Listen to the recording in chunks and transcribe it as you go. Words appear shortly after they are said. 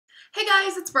Hey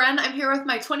guys, it's Bren. I'm here with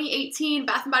my 2018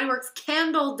 Bath & Body Works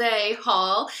Candle Day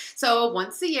haul. So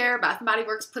once a year, Bath & Body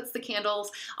Works puts the candles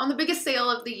on the biggest sale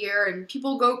of the year and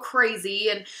people go crazy,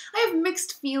 and I have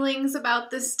mixed feelings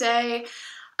about this day.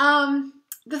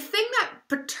 The thing that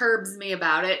perturbs me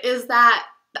about it is that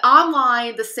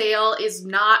online, the sale is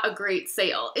not a great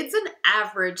sale. It's an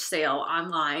average sale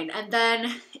online, and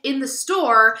then in the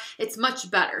store, it's much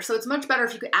better. So it's much better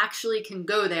if you actually can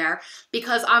go there,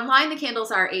 because online the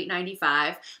candles are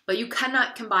 $8.95, but you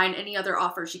cannot combine any other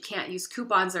offers. You can't use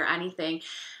coupons or anything.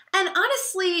 And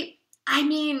honestly, I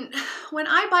mean, when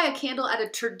I buy a candle at a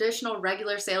traditional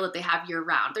regular sale that they have year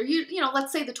round, they're,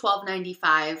 let's say the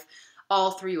 $12.95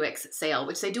 all 3 weeks sale,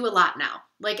 which they do a lot now,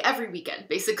 like every weekend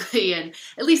basically, and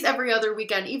at least every other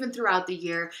weekend, even throughout the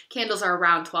year, candles are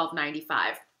around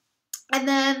 $12.95. And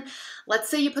then let's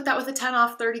say you put that with a 10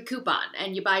 off 30 coupon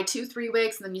and you buy 2-3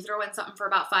 wicks and then you throw in something for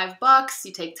about $5,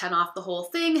 you take 10 off the whole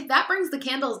thing. That brings the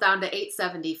candles down to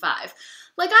 $8.75.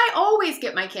 Like, I always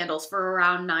get my candles for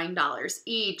around $9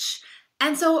 each.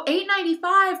 And so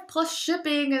 $8.95 plus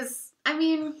shipping is, I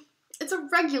mean, it's a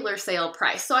regular sale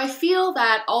price. So I feel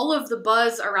that all of the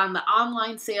buzz around the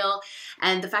online sale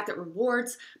and the fact that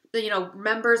rewards,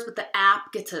 members with the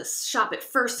app get to shop it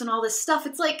first and all this stuff,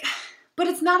 it's like, but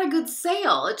it's not a good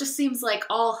sale. It just seems like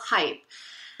all hype.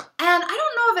 And I don't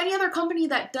know of any other company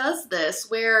that does this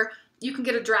where you can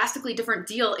get a drastically different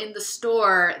deal in the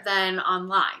store than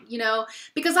online,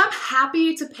 because I'm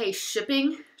happy to pay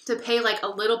shipping, to pay like a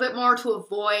little bit more to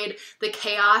avoid the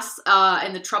chaos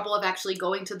and the trouble of actually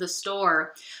going to the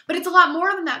store. But it's a lot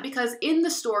more than that, because in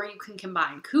the store you can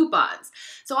combine coupons.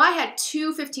 So I had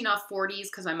two 15 off 40s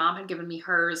because my mom had given me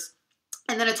hers,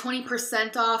 and then a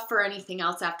 20% off for anything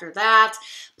else after that.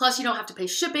 Plus you don't have to pay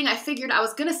shipping. I figured I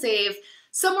was gonna save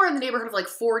somewhere in the neighborhood of like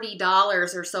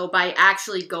 $40 or so by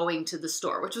actually going to the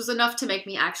store, which was enough to make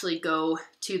me actually go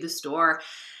to the store.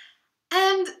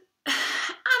 And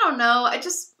I don't know,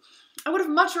 I would have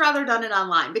much rather done it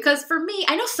online, because for me,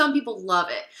 I know some people love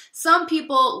it. Some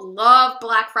people love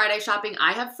Black Friday shopping.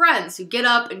 I have friends who get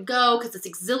up and go because it's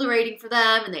exhilarating for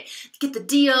them and they get the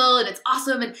deal and it's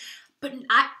awesome. But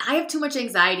I have too much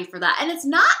anxiety for that. And it's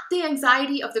not the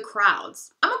anxiety of the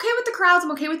crowds. I'm okay with the crowds. I'm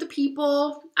okay with the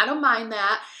people. I don't mind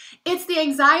that. It's the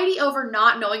anxiety over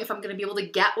not knowing if I'm going to be able to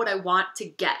get what I want to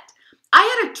get.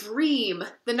 I had a dream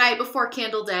the night before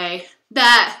Candle Day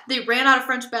that they ran out of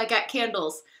French Baguette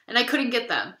candles and I couldn't get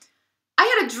them.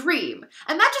 I had a dream,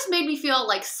 and that just made me feel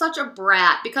like such a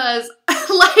brat, because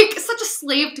like such a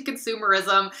slave to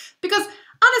consumerism, because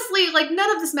honestly, like, none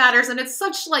of this matters, and it's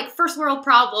such like first world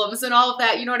problems and all of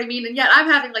that, you know what I mean? And yet I'm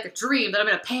having like a dream that I'm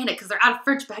gonna panic because they're out of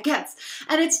French baguettes.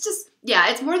 And it's just, yeah,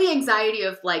 it's more the anxiety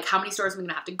of like how many stores I'm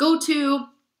gonna have to go to,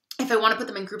 if I want to put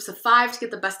them in groups of 5 to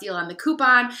get the best deal on the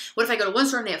coupon. What if I go to one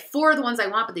store and they have 4 of the ones I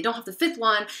want, but they don't have the 5th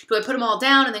one? Do I put them all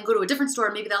down and then go to a different store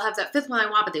and maybe they'll have that 5th one I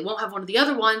want, but they won't have one of the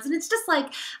other ones? And it's just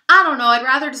like, I don't know, I'd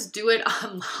rather just do it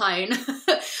online.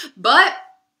 But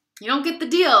you don't get the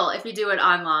deal if you do it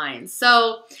online.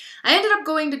 So I ended up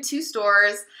going to 2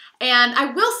 stores, and I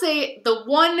will say the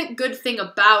one good thing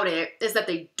about it is that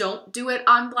they don't do it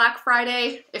on Black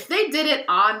Friday. If they did it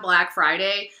on Black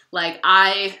Friday, like,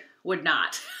 I would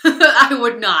not. I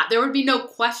would not. There would be no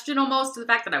question almost to the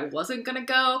fact that I wasn't gonna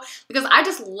go, because I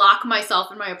just lock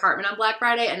myself in my apartment on Black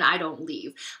Friday and I don't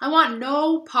leave. I want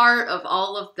no part of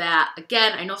all of that.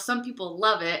 Again, I know some people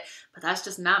love it, but that's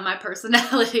just not my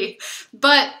personality.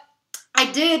 But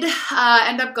I did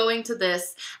end up going to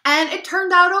this, and it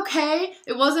turned out okay.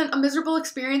 It wasn't a miserable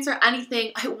experience or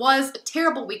anything. It was a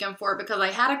terrible weekend for it because I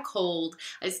had a cold.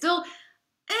 I still,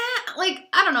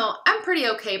 I don't know, I'm pretty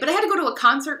okay, but I had to go to a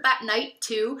concert that night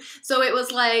too. So it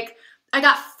was like, I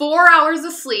got 4 hours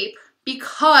of sleep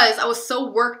because I was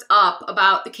so worked up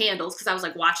about the candles, because I was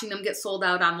like watching them get sold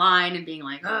out online and being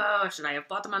like, oh, should I have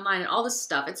bought them online and all this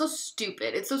stuff. It's so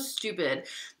stupid. It's so stupid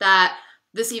that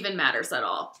this even matters at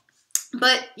all.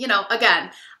 But,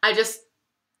 again, I just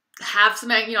have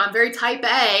some, I'm very type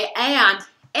A,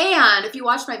 and if you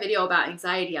watch my video about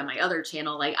anxiety on my other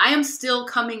channel, like, I am still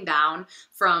coming down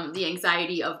from the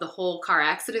anxiety of the whole car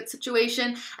accident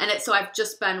situation, and so I've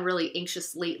just been really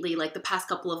anxious lately, like the past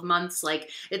couple of months. Like,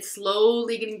 it's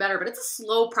slowly getting better, but it's a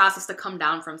slow process to come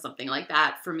down from something like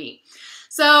that for me.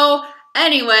 So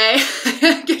anyway,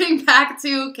 getting back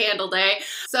to Candle Day.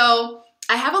 So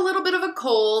I have a little bit of a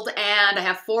cold and I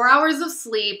have 4 hours of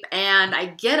sleep, and I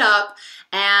get up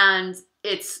and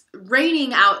it's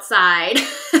raining outside,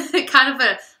 kind of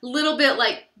a little bit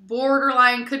like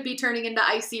borderline could be turning into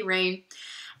icy rain.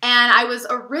 And I was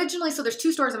originally, so there's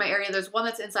two stores in my area. There's one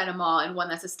that's inside a mall and one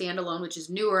that's a standalone, which is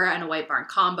newer, and a White Barn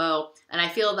combo. And I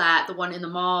feel that the one in the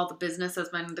mall, the business has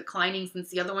been declining since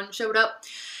the other one showed up.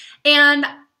 And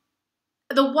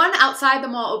the one outside the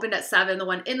mall opened at 7. The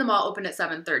one in the mall opened at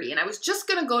 7:30. And I was just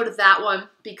going to go to that one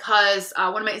because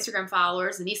one of my Instagram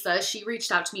followers, Anissa, she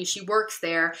reached out to me. She works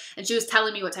there, and she was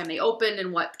telling me what time they opened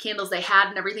and what candles they had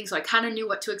and everything. So I kind of knew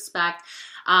what to expect.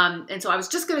 And so I was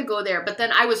just going to go there. But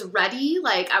then I was ready.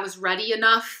 Like, I was ready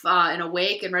enough and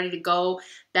awake and ready to go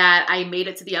that I made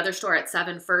it to the other store at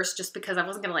 7 first, just because I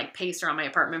wasn't going to like pace around my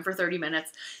apartment for 30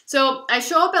 minutes. So I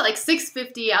show up at like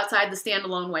 6:50 outside the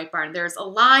standalone White Barn. There's a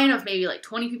line of maybe like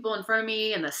 20 people in front of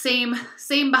me and the same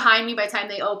behind me by the time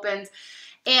they opened.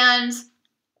 And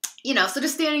you know, so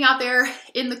just standing out there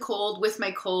in the cold with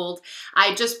my cold,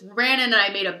 I just ran in and I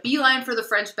made a beeline for the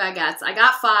French baguettes. I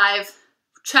got 5.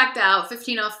 Checked out,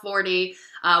 15 off 40,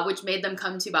 which made them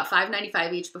come to about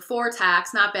 $5.95 each before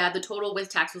tax. Not bad. The total with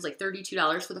tax was like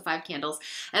 $32 for the 5 candles.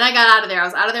 And I got out of there. I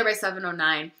was out of there by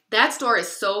 7:09. That store is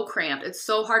so cramped. It's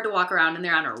so hard to walk around in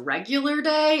there on a regular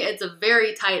day. It's a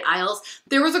very tight aisles.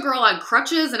 There was a girl on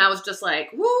crutches, and I was just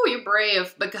like, woo, you're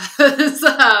brave, because,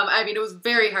 I mean, it was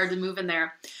very hard to move in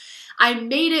there. I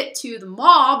made it to the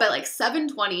mall by like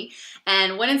 7:20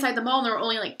 and went inside the mall, and there were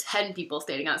only like 10 people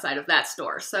standing outside of that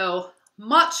store. So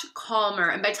much calmer.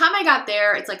 And by the time I got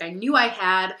there, it's like I knew I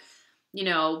had, you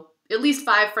know, at least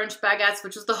 5 French baguettes,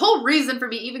 which was the whole reason for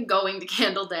me even going to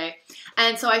Candle Day.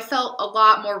 And so I felt a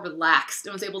lot more relaxed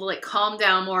and was able to like calm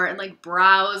down more and like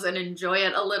browse and enjoy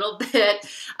it a little bit.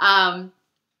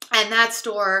 And that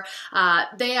store,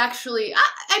 they actually,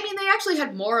 I mean, they actually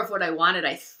had more of what I wanted,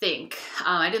 I think.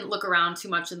 I didn't look around too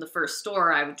much in the first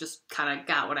store. I just kind of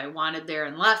got what I wanted there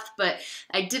and left. But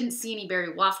I didn't see any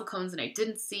berry waffle cones, and I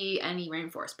didn't see any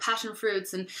rainforest passion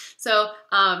fruits. And so,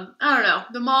 I don't know.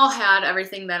 The mall had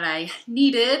everything that I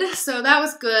needed. So that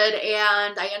was good.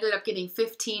 And I ended up getting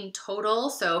 15 total.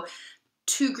 So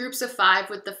 2 groups of 5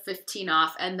 with the 15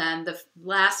 off, and then the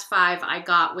last 5 I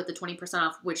got with the 20%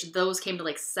 off, which those came to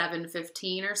like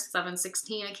 $7.15 or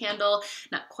 $7.16 a candle.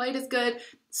 Not quite as good,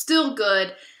 still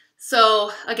good.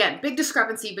 So again, big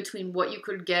discrepancy between what you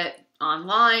could get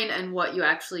online and what you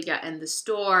actually get in the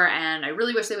store. And I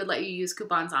really wish they would let you use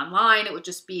coupons online. It would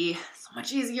just be so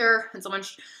much easier and so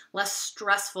much less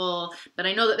stressful. But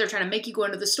I know that they're trying to make you go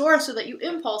into the store so that you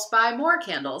impulse buy more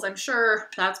candles. I'm sure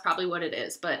that's probably what it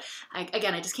is. But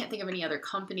again, I just can't think of any other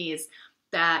companies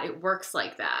that it works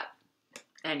like that.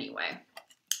 Anyway,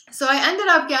 so I ended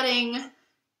up getting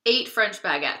 8 French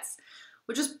baguettes,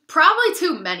 which is probably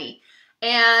too many.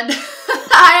 And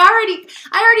I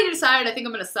already decided I think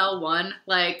I'm going to sell 1.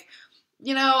 Like,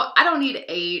 you know, I don't need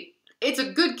 8. It's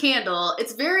a good candle.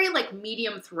 It's very like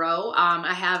medium throw.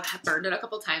 I have burned it a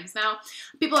couple times now.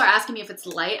 People are asking me if it's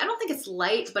light. I don't think it's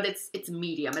light, but it's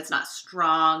medium. It's not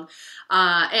strong.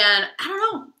 And I don't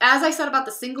know. As I said about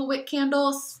the single wick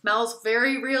candle, smells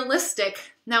very realistic.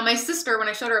 Now my sister, when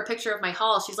I showed her a picture of my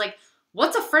haul, she's like,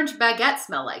 what's a French baguette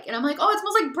smell like? And I'm like, oh, it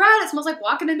smells like bread. It smells like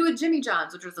walking into a Jimmy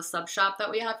John's, which is a sub shop that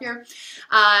we have here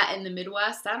in the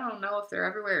Midwest. I don't know if they're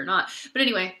everywhere or not. But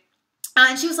anyway,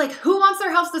 and she was like, who wants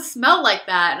their house to smell like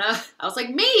that? And I was like,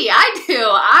 me, I do.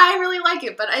 I really like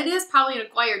it, but it is probably an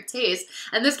acquired taste.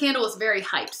 And this candle was very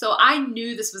hyped. So I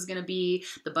knew this was going to be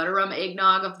the butter rum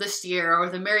eggnog of this year or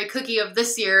the Merry Cookie of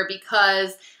this year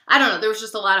because I don't know, there was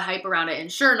just a lot of hype around it. And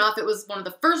sure enough, it was one of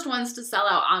the first ones to sell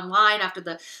out online after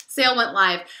the sale went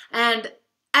live. And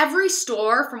every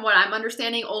store, from what I'm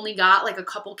understanding, only got like a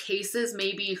couple cases,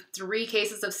 maybe 3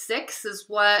 cases of 6 is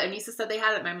what Anissa said they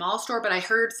had at my mall store. But I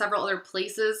heard several other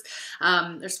places,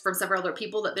 there's from several other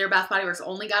people that their Bath Body Works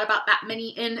only got about that many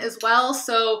in as well.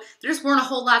 So there just weren't a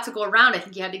whole lot to go around. I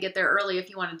think you had to get there early if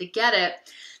you wanted to get it.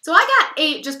 So I got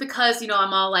 8 just because, you know,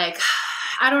 I'm all like,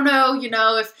 I don't know, you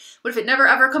know, what if it never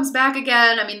ever comes back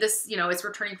again? I mean, this, you know, it's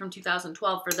returning from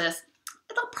 2012 for this.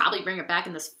 They'll probably bring it back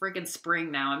in this friggin'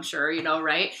 spring now, I'm sure, you know,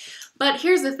 right? But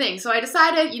here's the thing. So I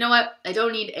decided, you know what? I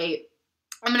don't need 8.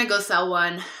 I'm going to go sell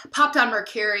 1. Popped on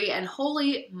Mercari, and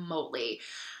holy moly.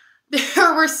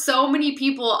 There were so many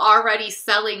people already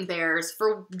selling theirs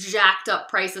for jacked up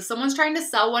prices. Someone's trying to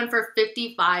sell one for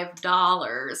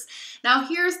 $55. Now,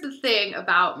 here's the thing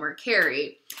about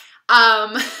Mercari.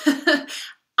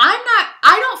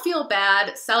 I don't feel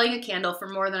bad selling a candle for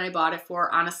more than I bought it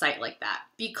for on a site like that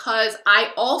because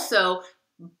I also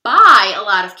buy a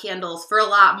lot of candles for a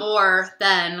lot more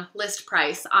than list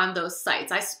price on those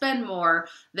sites. I spend more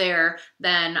there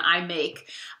than I make.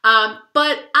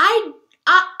 But I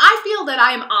feel that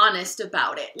I'm honest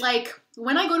about it. Like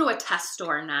when I go to a test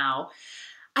store now,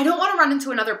 I don't want to run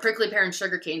into another prickly pear and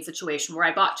sugarcane situation where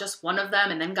I bought just one of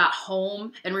them and then got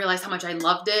home and realized how much I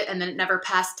loved it and then it never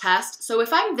passed test. So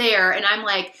if I'm there and I'm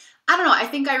like, I don't know, I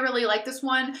think I really like this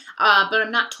one, but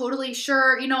I'm not totally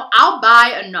sure, you know, I'll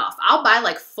buy enough. I'll buy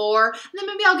like 4, and then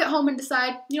maybe I'll get home and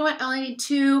decide, you know what, I only need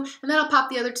 2, and then I'll pop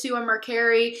the other 2 on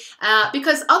Mercari,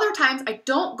 because other times I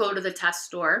don't go to the test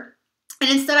store. And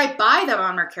instead I buy them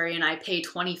on Mercari and I pay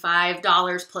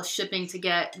 $25 plus shipping to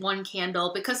get 1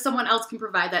 candle because someone else can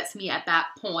provide that to me at that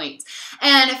point.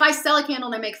 And if I sell a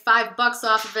candle and I make $5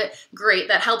 off of it, great.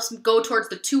 That helps go towards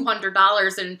the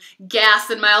 $200 in gas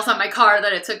and miles on my car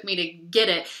that it took me to get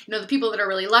it. You know, the people that are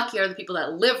really lucky are the people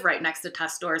that live right next to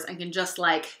test stores and can just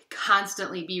like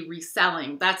constantly be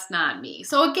reselling. That's not me.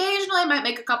 So occasionally I might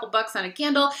make a couple bucks on a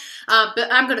candle,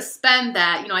 but I'm going to spend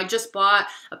that. You know, I just bought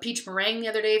a peach meringue the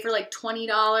other day for like $20,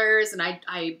 and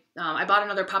I bought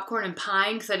another popcorn and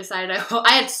pine because I decided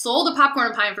I had sold a popcorn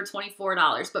and pine for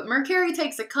 $24, but Mercari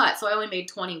takes a cut, so I only made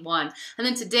 21. And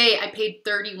then today I paid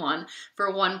 31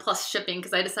 for 1 plus shipping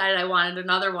because I decided I wanted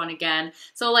another one again.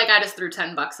 So like I just threw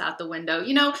 $10 out the window,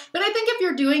 you know. But I think if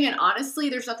you're doing it honestly,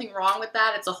 there's nothing wrong with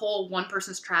that. It's a whole one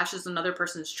person's trash is another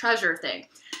person's treasure thing.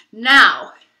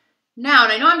 Now, and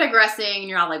I know I'm digressing, and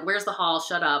you're all like, where's the haul?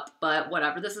 Shut up. But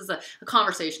whatever. This is a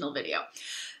conversational video.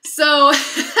 So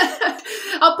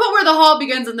I'll put where the haul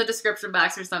begins in the description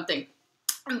box or something.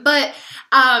 But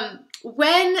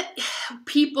when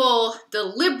people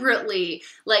deliberately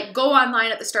like go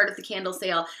online at the start of the candle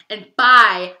sale and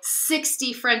buy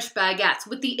 60 French baguettes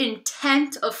with the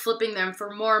intent of flipping them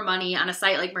for more money on a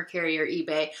site like Mercari or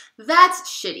eBay, that's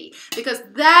shitty because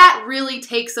that really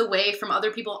takes away from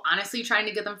other people honestly trying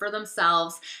to get them for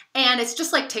themselves. And it's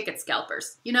just like ticket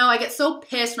scalpers. You know, I get so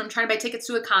pissed when I'm trying to buy tickets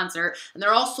to a concert and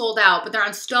they're all sold out, but they're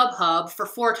on StubHub for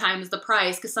 4 times the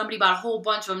price because somebody bought a whole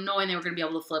bunch of them knowing they were going to be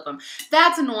able to flip them.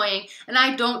 That's annoying. And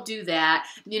I don't do that.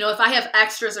 You know, if I have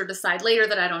extras or decide later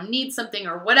that I don't need something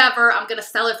or whatever, I'm going to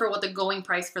sell it for what the going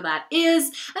price for that is.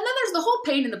 And then there's the whole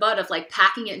pain in the butt of like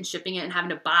packing it and shipping it and having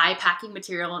to buy packing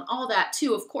material and all that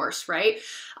too, of course, right?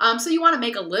 So you want to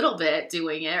make a little bit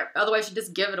doing it. Otherwise you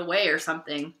just give it away or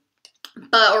something,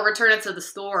 or return it to the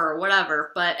store or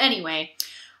whatever. But anyway,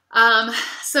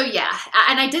 so yeah,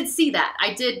 and I did see that.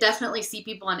 I did definitely see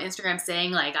people on Instagram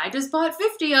saying like, I just bought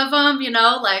 50 of them, you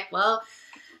know, like, well,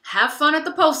 have fun at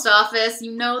the post office.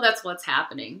 You know that's what's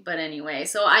happening. But anyway,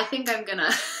 so I think I'm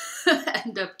gonna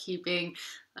end up keeping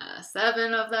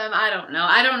 7 of them. I don't know.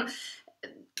 I don't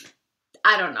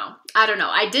know.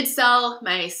 I did sell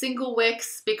my single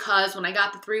wicks because when I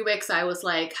got the 3 wicks, I was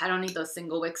like, I don't need those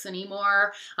single wicks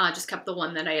anymore. Just kept the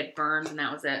one that I had burned and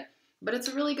that was it. But it's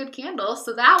a really good candle.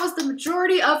 So that was the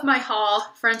majority of my haul,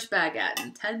 French baguette.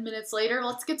 And 10 minutes later,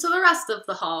 let's get to the rest of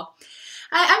the haul.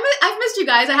 I've missed you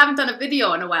guys. I haven't done a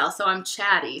video in a while, so I'm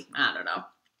chatty. I don't know.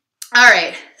 All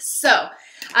right, so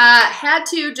had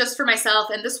to just for myself,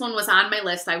 and this one was on my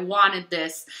list. I wanted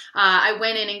this. I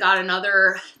went in and got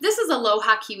another. This is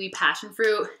Aloha Kiwi Passion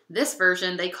Fruit. This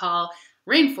version they call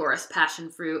Rainforest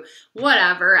Passion Fruit,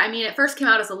 whatever. I mean, it first came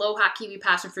out as Aloha Kiwi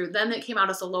Passion Fruit, then it came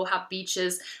out as Aloha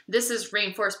Beaches. This is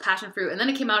Rainforest Passion Fruit, and then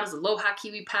it came out as Aloha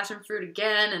Kiwi Passion Fruit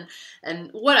again,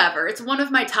 and whatever. It's one of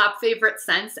my top favorite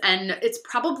scents, and it's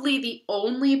probably the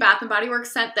only Bath & Body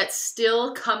Works scent that's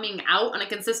still coming out on a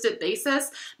consistent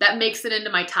basis that makes it into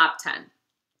my top 10.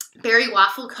 Berry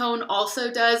Waffle Cone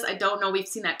also does. I don't know, we've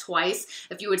seen that twice.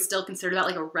 If you would still consider that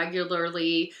like a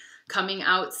regularly coming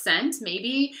out scent,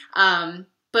 maybe.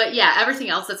 But yeah, everything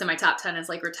else that's in my top 10 is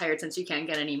like retired since you can't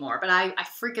get any more. But I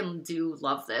freaking do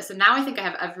love this. And now I think I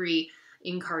have every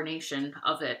incarnation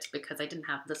of it because I didn't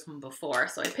have this one before.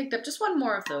 So I picked up just one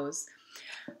more of those.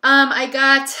 I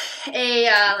got a,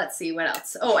 let's see, what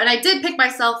else? Oh, and I did pick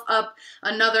myself up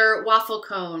another waffle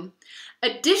cone.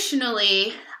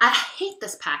 Additionally, I hate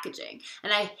this packaging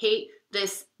and I hate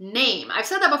this name. I've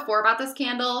said that before about this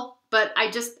candle, but I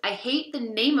hate the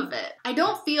name of it. I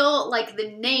don't feel like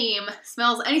the name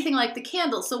smells anything like the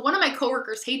candle. So one of my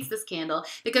coworkers hates this candle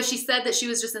because she said that she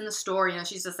was just in the store, you know,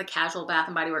 she's just a casual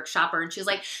Bath & Body Works shopper, and she was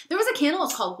like, there was a candle,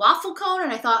 it's called Waffle Cone,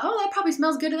 and I thought, oh, that probably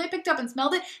smells good, and I picked up and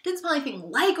smelled it. Didn't smell anything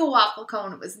like a waffle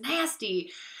cone. It was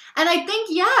nasty. And I think,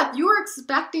 yeah, if you were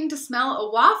expecting to smell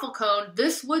a waffle cone,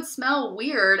 this would smell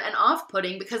weird and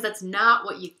off-putting because that's not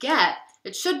what you get.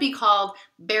 It should be called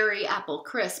Berry Apple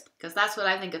Crisp because that's what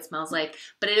I think it smells like,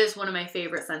 but it is one of my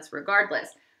favorite scents regardless.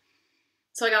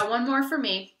 So I got one more for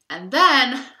me, and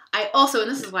then I also, and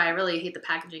this is why I really hate the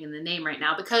packaging and the name right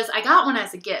now, because I got one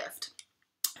as a gift.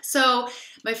 So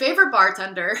my favorite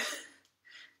bartender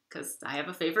because I have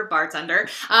a favorite bartender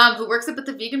who works up at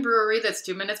the vegan brewery that's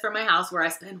 2 minutes from my house where I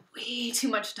spend way too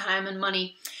much time and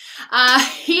money.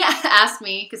 He asked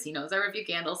me, because he knows I review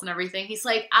candles and everything, he's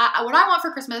like, what I want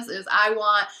for Christmas is I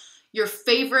want your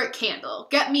favorite candle.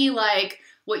 Get me like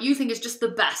what you think is just the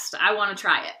best. I want to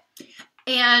try it.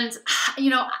 And, you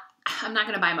know, I'm not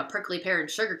going to buy him a prickly pear and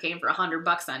sugarcane for $100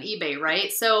 on eBay,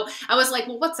 right? So I was like,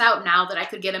 well, what's out now that I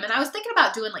could get him? And I was thinking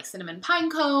about doing like cinnamon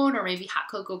pine cone or maybe hot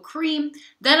cocoa cream.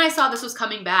 Then I saw this was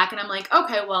coming back and I'm like,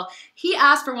 okay, well, he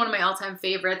asked for one of my all-time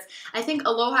favorites. I think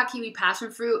Aloha Kiwi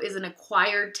Passion Fruit is an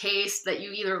acquired taste that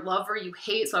you either love or you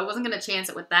hate, so I wasn't going to chance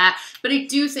it with that. But I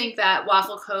do think that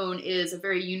waffle cone is a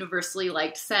very universally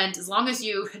liked scent as long as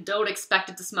you don't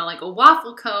expect it to smell like a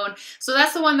waffle cone. So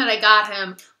that's the one that I got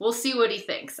him. We'll see what he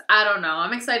thinks. I don't know.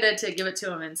 I'm excited to give it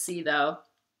to him and see though.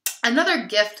 Another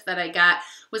gift that I got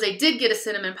was I did get a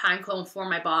cinnamon pine cone for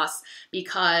my boss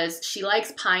because she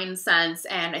likes pine scents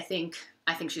and I think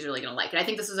she's really gonna like it. I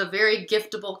think this is a very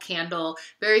giftable candle,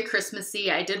 very Christmassy.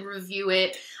 I did review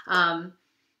it.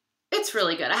 It's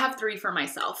really good. I have 3 for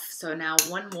myself. So now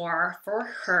 1 more for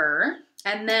her.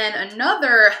 And then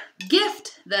another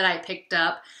gift that I picked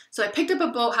up. So I picked up a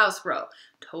Boathouse Row.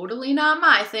 Totally not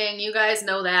my thing. You guys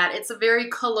know that. It's a very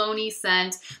cologne-y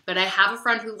scent, but I have a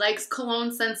friend who likes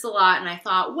cologne scents a lot, and I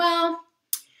thought, well,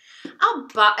 I'll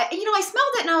buy, you know, I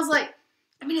smelled it and I was like,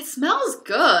 I mean, it smells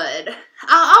good.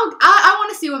 I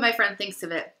want to see what my friend thinks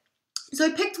of it. So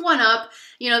I picked one up.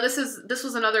 You know, this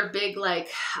was another big, like,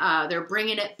 they're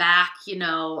bringing it back, you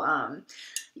know,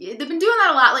 they've been doing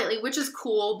that a lot lately, which is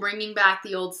cool, bringing back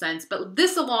the old scents. But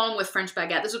this, along with French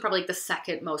Baguette, this was probably like the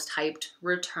second most hyped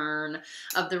return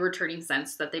of the returning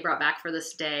scents that they brought back for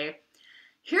this day.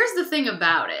 Here's the thing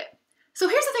about it. So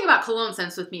here's the thing about cologne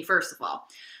scents with me, first of all.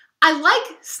 I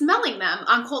like smelling them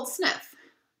on cold sniff.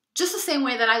 Just the same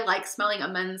way that I like smelling a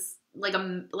men's, like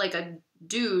a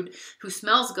dude who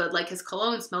smells good, like his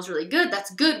cologne smells really good.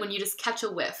 That's good when you just catch a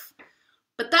whiff.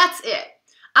 But that's it.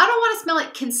 I don't want to smell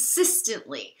it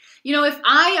consistently. You know, if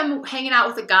I am hanging out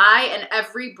with a guy and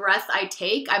every breath I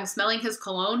take, I'm smelling his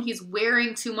cologne, he's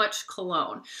wearing too much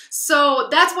cologne. So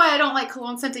that's why I don't like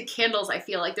cologne scented candles, I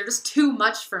feel like. They're just too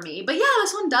much for me. But yeah,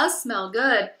 this one does smell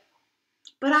good.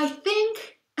 But I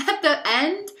think at the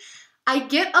end, I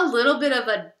get a little bit of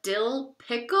a dill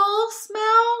pickle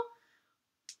smell.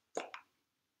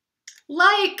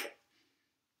 Like,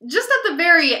 just at the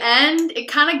very end, it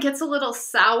kind of gets a little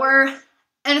sour.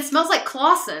 And it smells like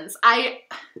Clausen's.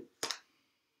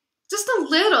 Just a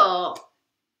little.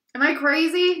 Am I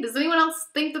crazy? Does anyone else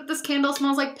think that this candle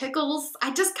smells like pickles?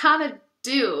 I just kind of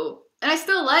do. And I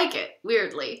still like it,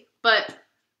 weirdly. But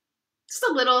just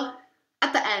a little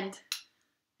at the end.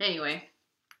 Anyway,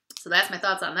 so that's my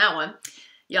thoughts on that one.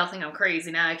 Y'all think I'm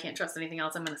crazy now. I can't trust anything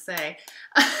else I'm going to say.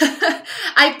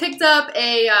 I picked up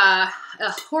a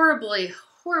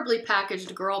horribly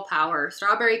packaged Girl Power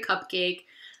strawberry cupcake.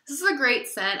 This is a great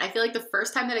scent. I feel like the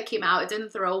first time that it came out, it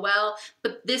didn't throw well,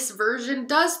 but this version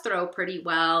does throw pretty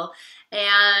well.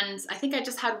 And I think I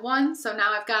just had one, so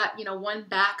now I've got, you know, one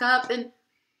backup, and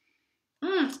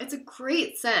it's a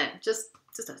great scent. Just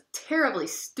a terribly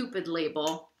stupid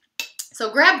label.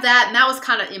 So grabbed that, and that was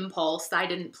kind of impulse. I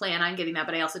didn't plan on getting that,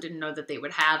 but I also didn't know that they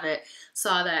would have it.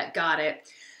 Saw that, got it.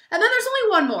 And then there's only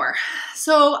one more.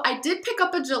 So I did pick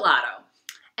up a gelato.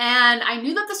 And I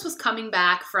knew that this was coming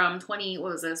back from what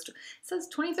was this? It says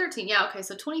 2013. Yeah, okay,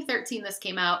 so 2013 this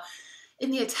came out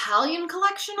in the Italian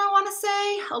collection, I want to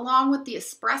say, along with the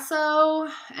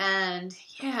espresso. And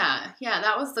yeah,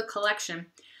 that was the collection.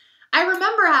 I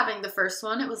remember having the first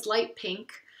one. It was light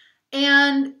pink.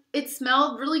 And it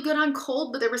smelled really good on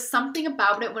cold, but there was something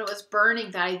about it when it was burning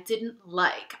that I didn't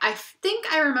like. I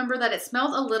think I remember that it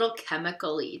smelled a little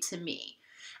chemical-y to me.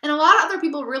 And a lot of other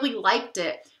people really liked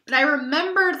it. But I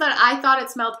remembered that I thought it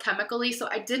smelled chemical-y, so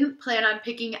I didn't plan on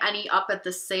picking any up at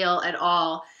the sale at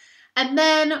all. And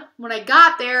then when I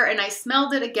got there and I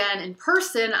smelled it again in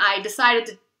person, I decided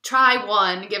to try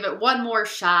one, give it one more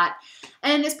shot.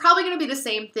 And it's probably going to be the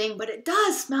same thing, but it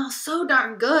does smell so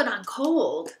darn good on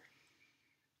cold.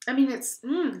 I mean, it's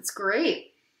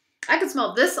great. I could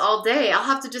smell this all day. I'll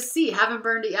have to just see. Haven't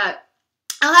burned it yet.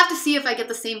 I'll have to see if I get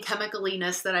the same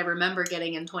chemical-iness that I remember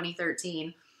getting in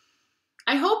 2013.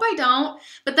 I hope I don't,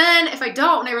 but then if I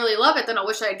don't and I really love it, then I'll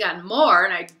wish I had gotten more,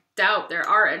 and I doubt there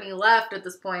are any left at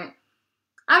this point.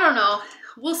 I don't know.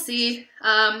 We'll see.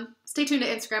 Stay tuned to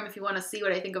Instagram if you want to see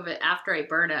what I think of it after I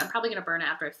burn it. I'm probably going to burn it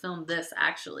after I film this,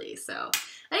 actually. So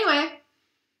anyway,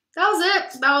 that was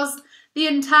it. That was the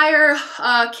entire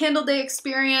Candle Day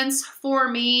experience for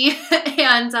me.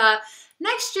 And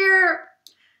next year,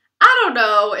 I don't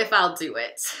know if I'll do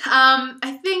it.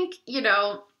 I think, you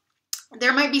know,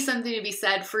 there might be something to be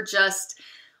said for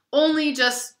only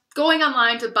just going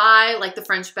online to buy like the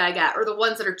French baguette or the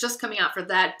ones that are just coming out for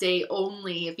that day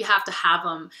only, if you have to have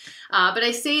them. But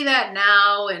I say that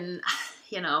now, and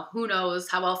you know, who knows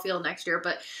how I'll feel next year.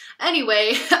 But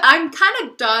anyway, I'm kind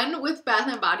of done with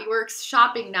Bath & Body Works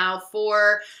shopping now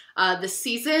for the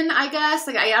season, I guess.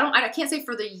 Like I can't say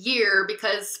for the year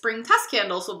because spring test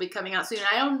candles will be coming out soon.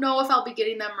 I don't know if I'll be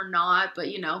getting them or not, but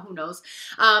you know, who knows.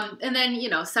 And then, you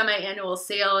know, semi-annual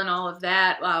sale and all of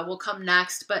that will come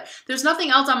next. But there's nothing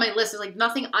else on my list. There's like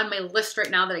nothing on my list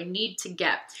right now that I need to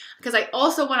get. Because I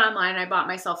also went online and I bought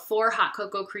myself 4 hot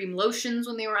cocoa cream lotions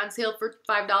when they were on sale for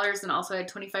 $5 and also had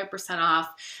 25% off.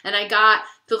 And I got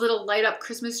the little light up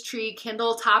Christmas tree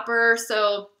candle topper.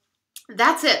 So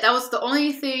that's it. That was the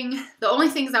only things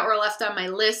that were left on my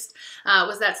list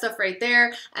was that stuff right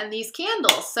there and these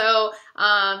candles. So,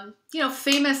 you know,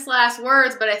 famous last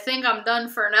words, but I think I'm done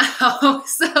for now.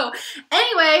 So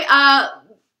anyway,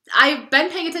 I've been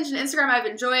paying attention to Instagram. I've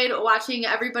enjoyed watching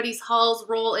everybody's hauls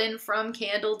roll in from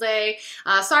Candle Day.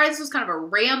 Sorry, this was kind of a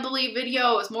rambly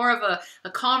video. It was more of a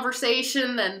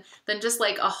conversation than just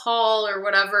like a haul or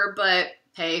whatever, but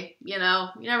hey, you know,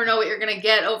 you never know what you're going to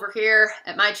get over here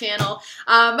at my channel.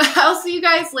 I'll see you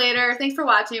guys later. Thanks for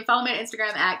watching. Follow me on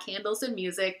Instagram at Candles and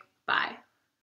Music. Bye.